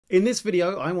In this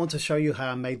video, I want to show you how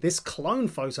I made this clone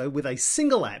photo with a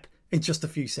single app in just a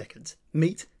few seconds.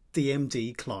 Meet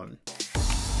DMD Clone.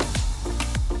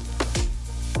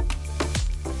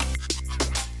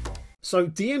 So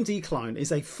DMD Clone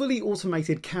is a fully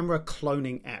automated camera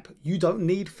cloning app. You don't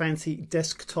need fancy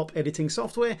desktop editing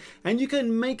software, and you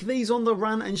can make these on the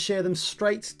run and share them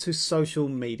straight to social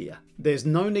media. There's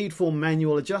no need for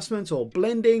manual adjustment or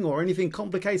blending or anything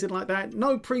complicated like that.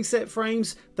 No preset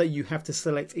frames that you have to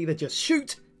select. Either just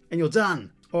shoot and you're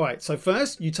done. Alright, so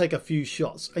first you take a few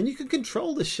shots, and you can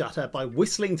control the shutter by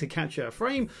whistling to capture a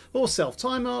frame, or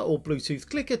self-timer or Bluetooth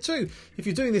clicker too. If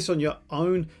you're doing this on your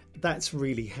own, that's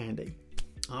really handy.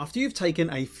 After you've taken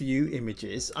a few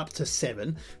images, up to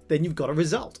 7, then you've got a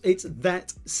result. It's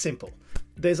that simple.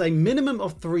 There's a minimum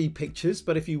of 3 pictures,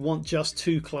 but if you want just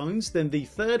 2 clones, then the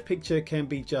third picture can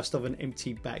be just of an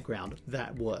empty background.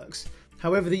 That works.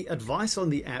 However, the advice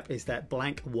on the app is that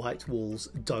blank white walls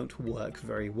don't work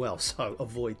very well, so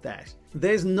avoid that.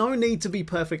 There's no need to be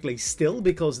perfectly still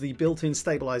because the built-in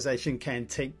stabilization can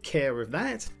take care of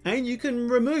that. And you can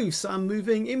remove some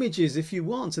moving images if you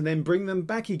want and then bring them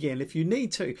back again if you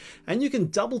need to. And you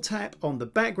can double tap on the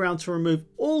background to remove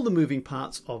all the moving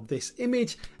parts of this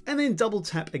image and then double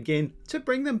tap again to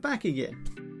bring them back again.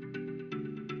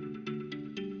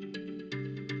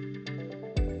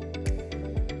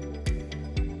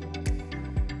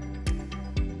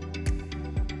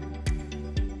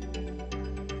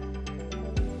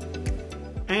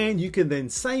 And you can then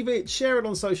save it, share it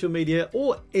on social media,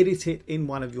 or edit it in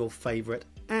one of your favorite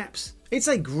apps. It's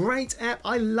a great app.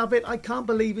 I love it. I can't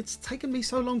believe it's taken me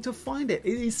so long to find it.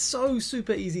 It is so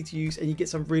super easy to use, and you get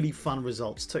some really fun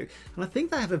results too. And I think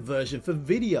they have a version for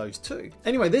videos too.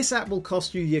 Anyway, this app will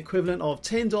cost you the equivalent of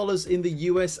 $10 in the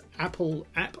US Apple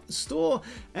App Store.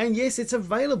 And yes, it's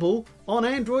available on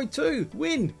Android too.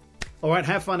 Win! All right,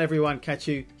 have fun everyone. Catch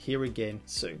you here again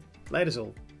soon. Laters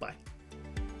all.